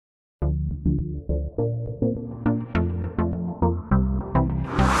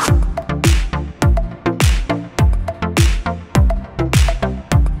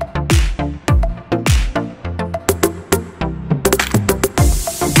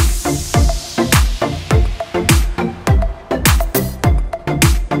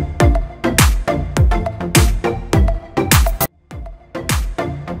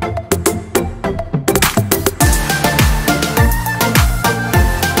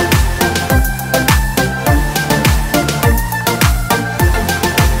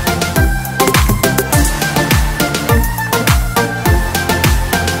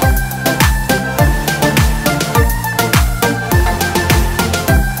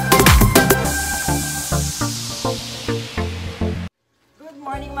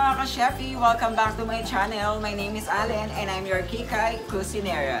Chefie! Welcome back to my channel. My name is Allen and I'm your Kikay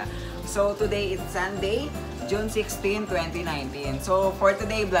Cusinera. So today is Sunday, June 16, 2019. So for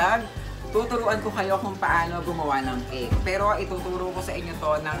today vlog, tuturuan ko kayo kung paano gumawa ng cake. Pero ituturo ko sa inyo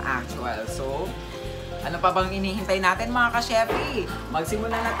to ng actual. So ano pa bang inihintay natin mga ka-Chefie?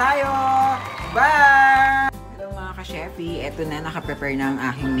 Magsimula na tayo! Bye! Hello mga ka-Chefie, eto na nakaprepare na ang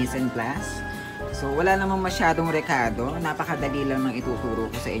aking mise en place. So, wala namang masyadong rekado. Napakadali lang ng ituturo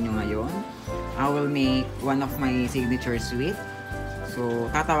ko sa inyo ngayon. I will make one of my signature sweet. So,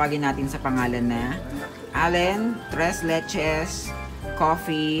 tatawagin natin sa pangalan na Allen Tres Leches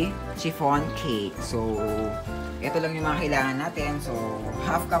Coffee Chiffon Cake. So, ito lang yung mga kailangan natin. So,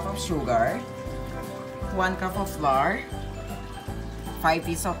 half cup of sugar, 1 cup of flour, 5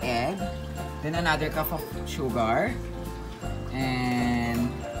 pieces of egg, then another cup of sugar, and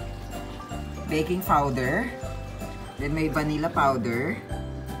baking powder, then may vanilla powder,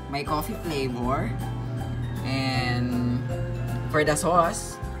 may coffee flavor, and for the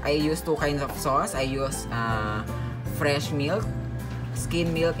sauce, I use two kinds of sauce. I use fresh milk,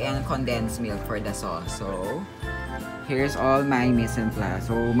 skim milk, and condensed milk for the sauce. So, here's all my mise en place.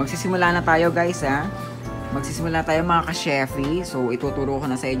 So, magsisimula na tayo guys ha. Magsisimula tayo mga ka-Chefie. So, ituturo ko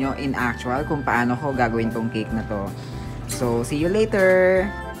na sa inyo in actual kung paano ko gagawin tong cake na to. So, see you later!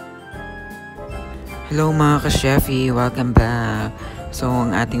 Hello mga ka-Chefie! Welcome back! So,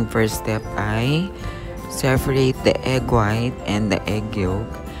 ang ating first step ay separate the egg white and the egg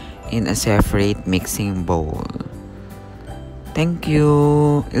yolk in a separate mixing bowl. Thank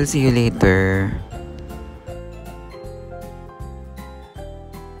you! I'll see you later!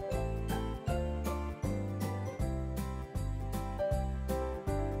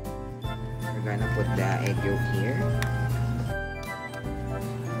 We're gonna put the egg yolk here.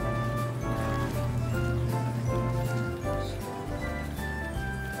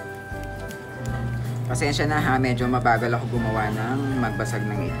 Pasensya na ha, medyo mabagal ako gumawa ng magbasag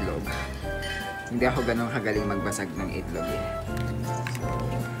ng itlog. Hindi ako ganun kagaling magbasag ng itlog eh.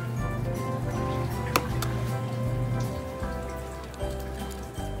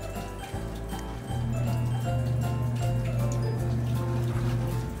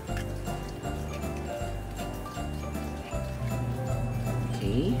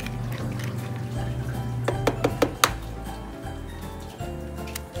 Okay.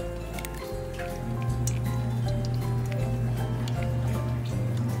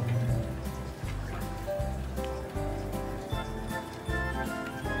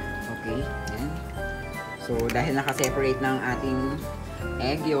 Okay, yan. So, dahil naka-separate ng ating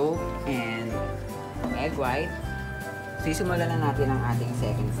egg yolk and egg white, sisimulan na natin ang ating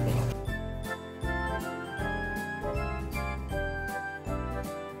second step.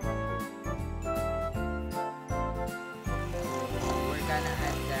 We're gonna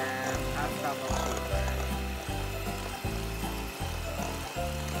add the half cup of sugar.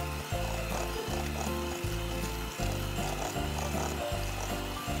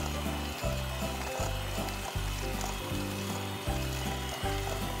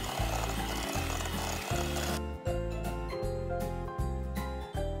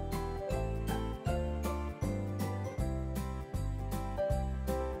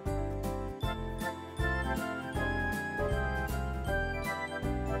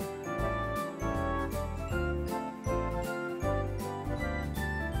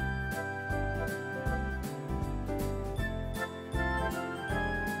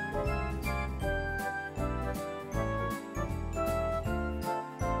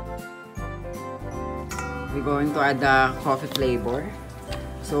 We're going to add the coffee flavor.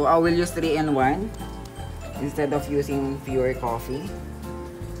 So I will use 3-in-1 instead of using pure coffee.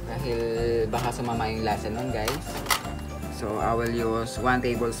 Dahil baka sumama yung lasa nun guys. So I will use 1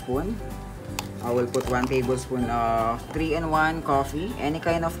 tablespoon. I will put 1 tablespoon of 3-in-1 coffee. Any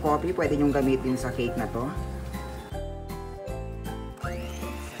kind of coffee pwede nyong gamitin sa cake na to.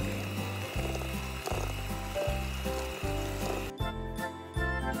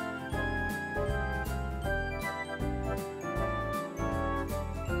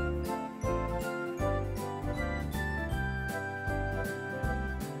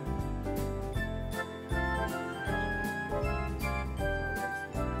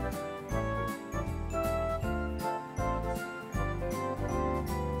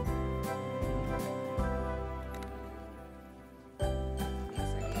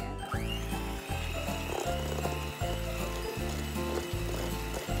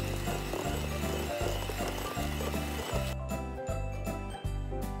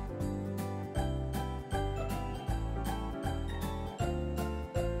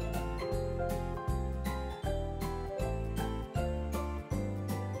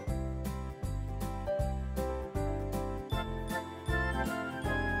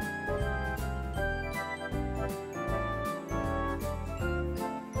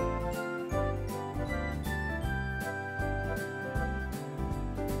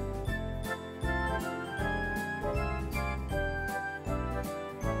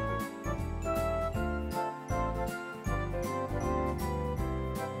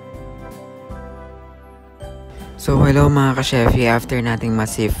 So hello mga ka-chefie, after nating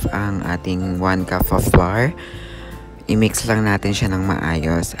ma-sieve ang ating 1 cup of flour, i-mix lang natin siya ng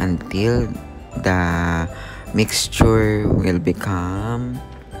maayos until the mixture will become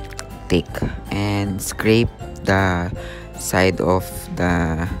thick, and scrape the side of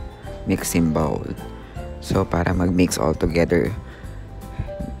the mixing bowl. So para mag-mix all together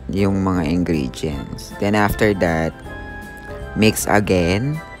yung mga ingredients. Then after that, mix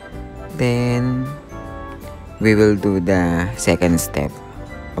again. Then we will do the second step.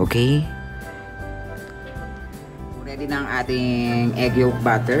 Okay? Ready na ang ating egg yolk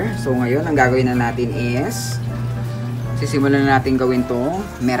butter. So ngayon, ang gagawin na natin is sisimulan na natin gawin tong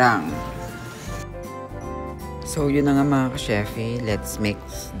merang. So yun na nga mga ka-chefie, let's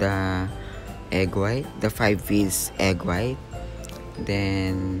mix the egg white, the 5-piece egg white.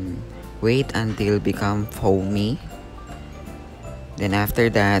 Then wait until become foamy. Then after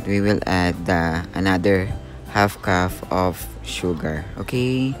that, we will add another half cup of sugar.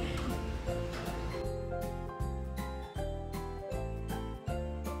 Okay?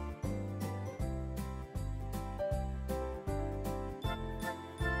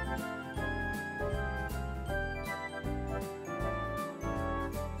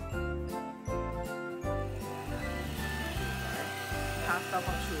 Half cup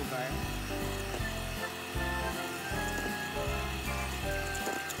of sugar.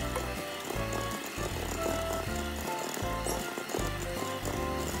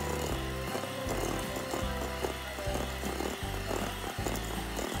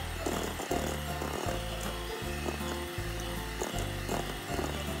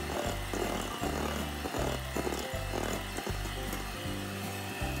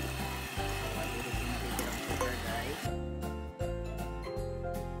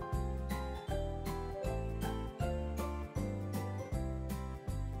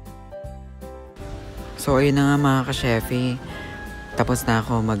 So ayun na nga mga ka-chefie, tapos na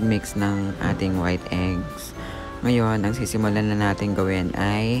ako mag-mix ng ating white eggs. Ngayon, ang sisimulan na natin gawin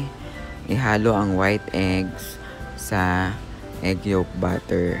ay ihalo ang white eggs sa egg yolk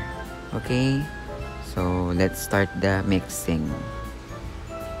butter. Okay? So let's start the mixing.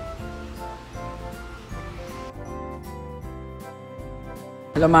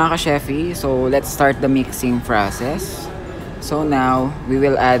 Hello mga ka-chefie, so let's start the mixing process. So now, we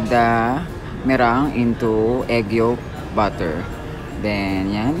will add the merang into egg yolk butter. Then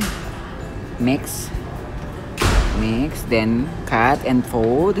yan, mix, then cut and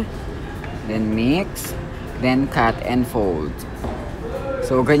fold, then mix, then cut and fold.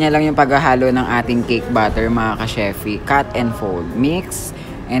 So ganyan lang yung paghahalo ng ating cake batter mga ka-chefie. Cut and fold, mix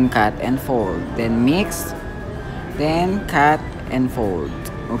and cut and fold, then mix, then cut and fold.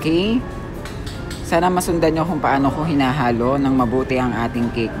 Okay? Sana masundan nyo kung paano ko hinahalo ng mabuti ang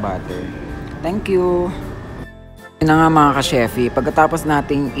ating cake batter. Thank you! Yun na nga mga ka-chefie, pagkatapos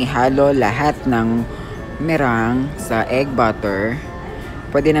nating ihalo lahat ng merang sa egg butter,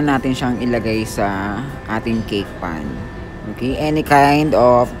 pwede na natin siyang ilagay sa ating cake pan. Okay? Any kind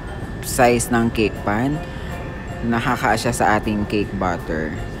of size ng cake pan, nakakaasya sa ating cake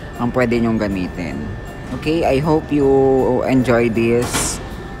butter ang pwede nyong gamitin. Okay? I hope you enjoy this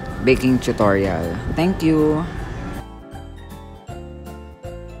baking tutorial. Thank you!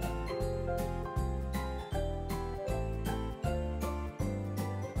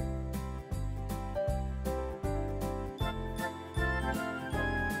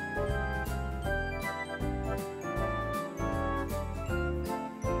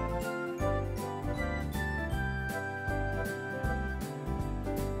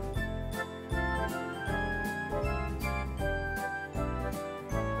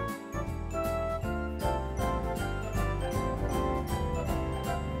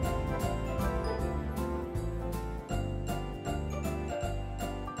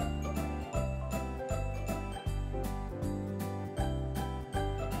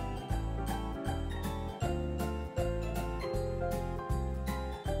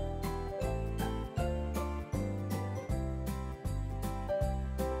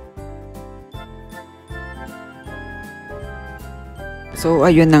 So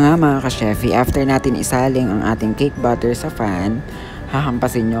ayun na nga mga ka-chefie, after natin isaling ang ating cake butter sa fan,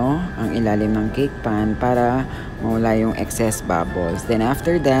 hahampasin nyo ang ilalim ng cake pan para mawala yung excess bubbles. Then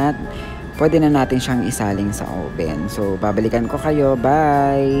after that, pwede na natin siyang isaling sa oven. So babalikan ko kayo.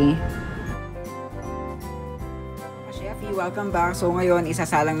 Bye! Chefie, welcome back. So ngayon,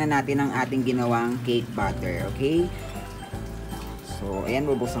 isasalang na natin ang ating ginawang cake batter. Okay? So ayan,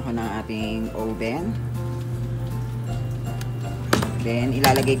 bubuksan ko na ating oven. Then,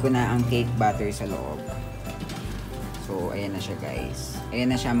 ilalagay ko na ang cake batter sa loob. So, ayan na siya guys.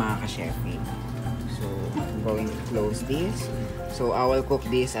 Ayan na siya mga ka-chefie. So, So, I'm going to close this. So, I will cook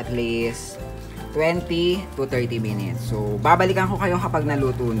this at least 20 to 30 minutes. So, babalikan ko kayo kapag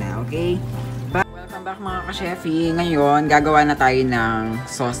naluto na, okay? Welcome back mga ka-chefie. Ngayon, gagawa na tayo ng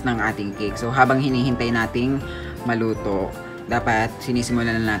sauce ng ating cake. So, habang hinihintay nating maluto, dapat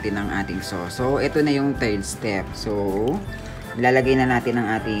sinisimulan na natin ang ating sauce. So, ito na yung third step. So, ilalagay na natin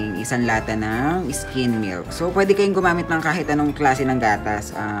ang ating isang lata ng skim milk. So, pwede kayong gumamit ng kahit anong klase ng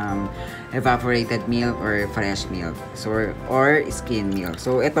gatas. Evaporated milk or fresh milk. So, or skim milk.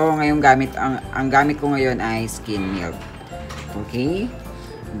 So, ito ngayong gamit, ang gamit ko ngayon ay skim milk. Okay?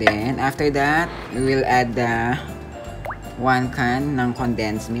 Then, after that, we will add the 1 can ng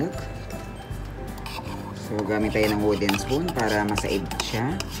condensed milk. So, gamit tayo ng wooden spoon para masaid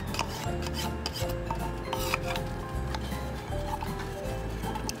siya.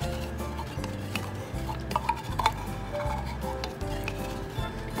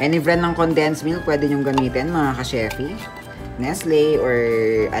 Any brand ng condensed milk pwede nyong gamitin mga ka-chefie. Nestle or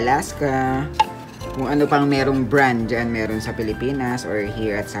Alaska. Kung ano pang merong brand dyan, meron sa Pilipinas or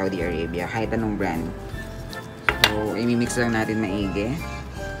here at Saudi Arabia. Kahit anong brand. So, imimix lang natin maigi.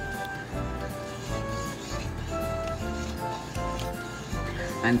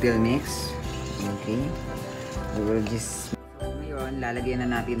 Until mix. Okay. We will just... So, ngayon,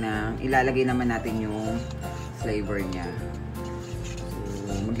 ilalagay naman natin yung flavor niya.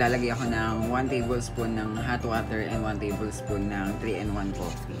 Maglalagay ako ng 1 tablespoon ng hot water and 1 tablespoon ng 3-in-1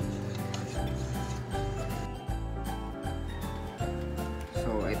 coffee.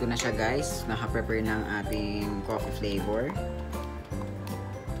 So, ito na siya guys. Naka-prepare ng ating coffee flavor.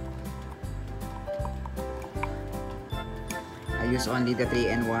 I use only the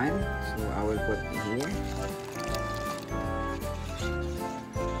 3-in-1. So, I will put here.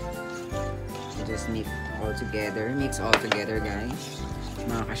 Just mix all together guys.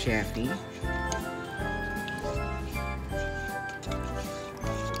 Mga ka-chefie.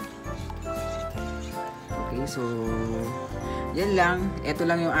 Okay, so yan lang. Ito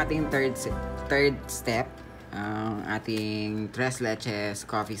lang yung ating third step, ang ating tres leches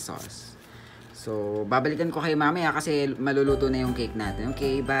coffee sauce. So, babalikan ko kayo mamaya kasi maluluto na yung cake natin.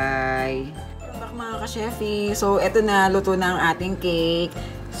 Okay, bye! Welcome back mga ka-chefie. So, eto na, luto na ang ating cake.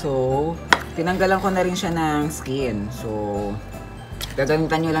 So, tinanggalan ko na rin siya ng skin. So,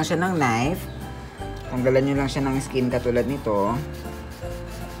 gagamitan nyo lang siya ng knife. Tanggalan nyo lang siya ng skin katulad nito.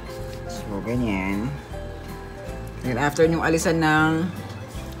 So, ganyan. And after nyo alisan ng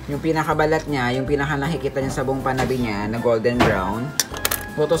yung pinakabalat niya, yung pinaka nakikita niya sa buong panabi niya na golden brown,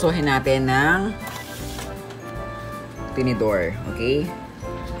 tutusuhin natin ng tinidor. Okay?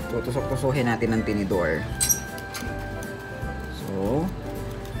 Tutusok-tusuhin natin ng tinidor. So,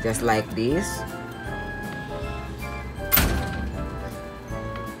 just like this.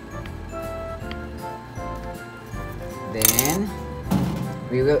 Then,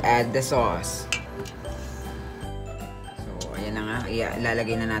 we will add the sauce. So, ayan na nga.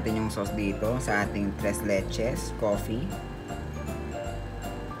 Ilalagay na natin yung sauce dito sa ating tres leches coffee.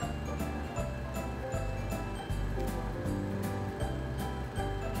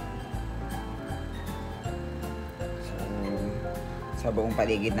 So, sa buong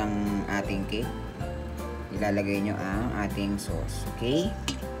paligid ng ating cake, ilalagay nyo ang ating sauce. Okay?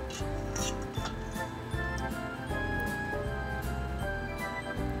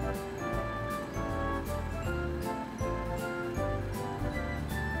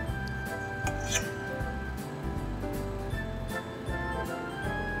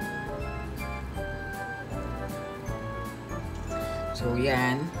 So,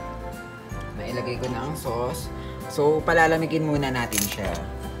 yan. Nailagay ko na ang sauce. So, palalamigin muna natin siya.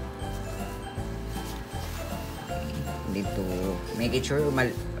 Okay. To make it sure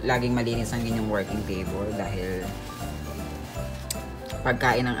laging malinis ang inyong working table dahil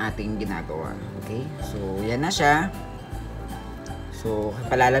pagkain ang ating ginagawa. Okay? So, yan na siya. So,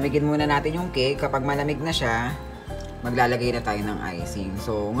 palalamigin muna natin yung cake. Kapag malamig na siya, maglalagay na tayo ng icing.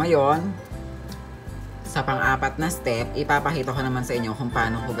 So, ngayon, sa pang-apat na step, ipapakita ko naman sa inyo kung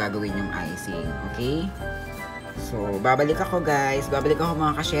paano ko gagawin yung icing. Okay? So, babalik ako guys. Babalik ako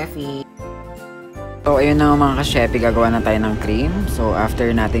mga ka-chefie. So, ayun na mga ka-chefie. Gagawa na tayo ng cream. So,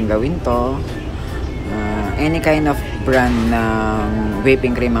 after natin gawin to, any kind of brand ng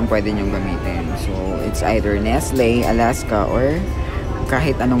whipping cream ang pwede nyong gamitin. So, it's either Nestle, Alaska, or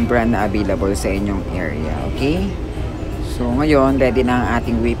kahit anong brand na available sa inyong area. Okay? So, ngayon, ready na ang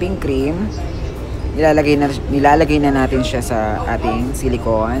ating whipping cream. Nilalagay na natin siya sa ating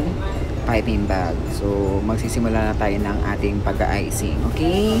silicone piping bag. So, magsisimula na tayo ng ating pag-icing.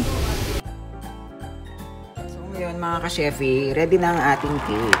 Okay? So, ngayon mga ka-chefie, ready na ang ating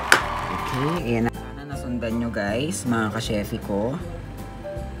cake. Okay? Ayan na Sundan nyo guys, mga ka-chefie ko.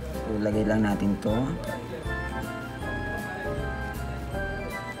 So, lagay lang natin to.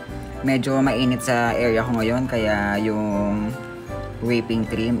 Medyo mainit sa area ko ngayon, kaya yung whipping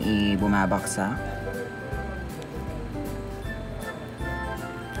cream bumabaksak.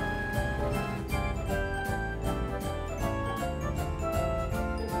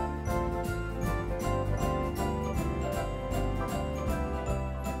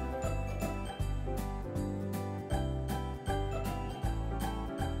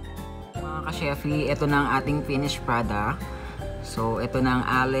 Mga ka-chefie, ito na ang ating finished product. So, ito na ang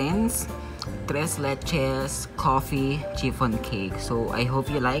Allen's 3 Leches Coffee Chiffon Cake. So, I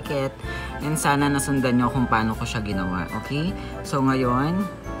hope you like it. And sana nasundan nyo kung paano ko siya ginawa. Okay? So, ngayon,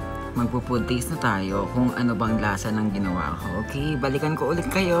 magpo-food taste na tayo kung ano bang lasa ng ginawa ko. Okay? Balikan ko ulit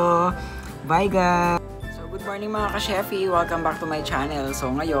kayo. Bye, guys! So, good morning mga ka-chefie. Welcome back to my channel. So,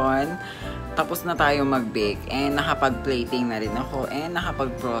 ngayon, tapos na tayo mag-bake and nakapag-plating na rin ako and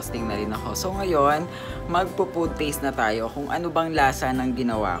nakapag-frosting na rin ako. So ngayon, magpo-food taste na tayo kung ano bang lasa ng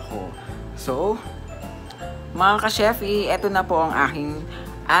ginawa ko. So, mga ka-chefie, eto na po ang aking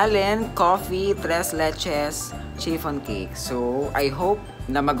Allen Coffee 3 Leches Chiffon Cake. So, I hope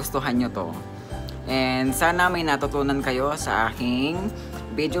na magustuhan nyo to. And sana may natutunan kayo sa aking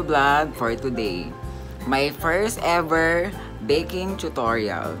video vlog for today. My first ever baking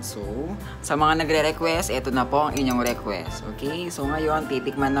tutorial. So, sa mga nagre-request, ito na po ang inyong request. Okay? So, ngayon,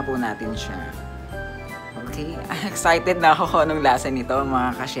 titikman na po natin siya. Okay? Excited na ako kung anong lasa nito,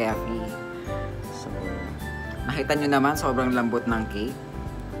 mga ka-chefie. So, makita nyo naman, sobrang lambot ng cake.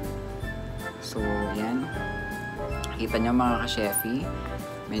 So, yan. Makita nyo, mga ka-chefie.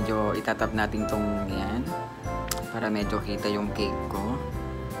 Medyo itatap natin tong yan. Para medyo kita yung cake ko.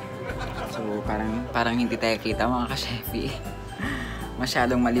 So, parang hindi tayo kita mga ka-chefie.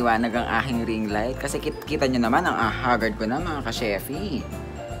 Masyadong maliwanag ang aking ring light. Kasi kita nyo naman, ang haggard ko na mga ka-chefie.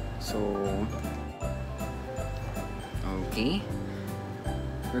 So, okay.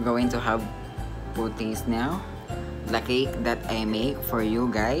 We're going to have food taste now. The cake that I make for you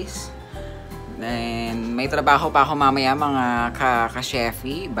guys. Then, may trabaho pa ako mamaya mga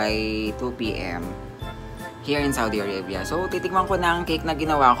ka-chefie by 2 p.m. here in Saudi Arabia. So, titikman ko na ang cake na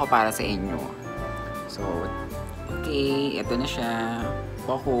ginawa ko para sa inyo. So, okay. Ito na siya.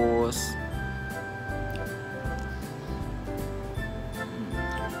 Focus.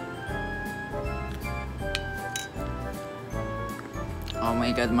 Oh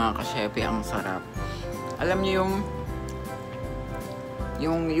my God, mga ka-chefie, ang sarap. Alam niyo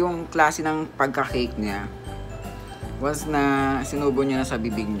yung klase ng pagka-cake niya, once na sinubo niyo na sa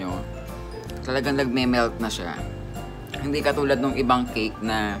bibig niyo, talagang nagme-melt na siya. Hindi katulad ng ibang cake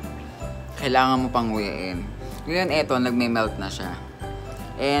na kailangan mo pang nguyain. Ngayon, eto, nagme-melt na siya.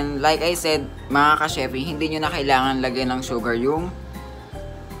 And like I said, mga ka-chefie, hindi nyo na kailangan lagyan ng sugar yung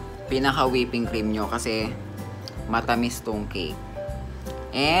pinaka-whipping cream nyo kasi matamis tong cake.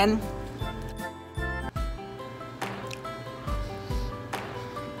 And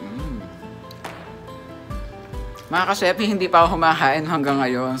mga ka-chefie, hindi pa ako kumakain hanggang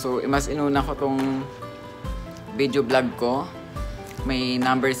ngayon. So, mas inuna ko tong video vlog ko. May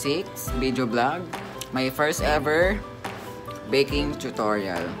number 6 video vlog. My first ever baking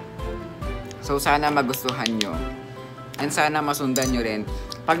tutorial. So, sana magustuhan nyo. And sana masundan nyo rin.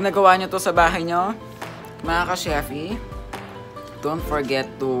 Pag nagawa nyo to sa bahay nyo, mga ka-chefie, don't forget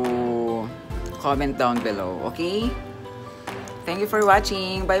to comment down below. Okay? Thank you for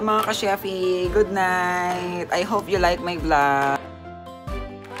watching. Bye mga ka-chefie. Good night. I hope you like my vlog.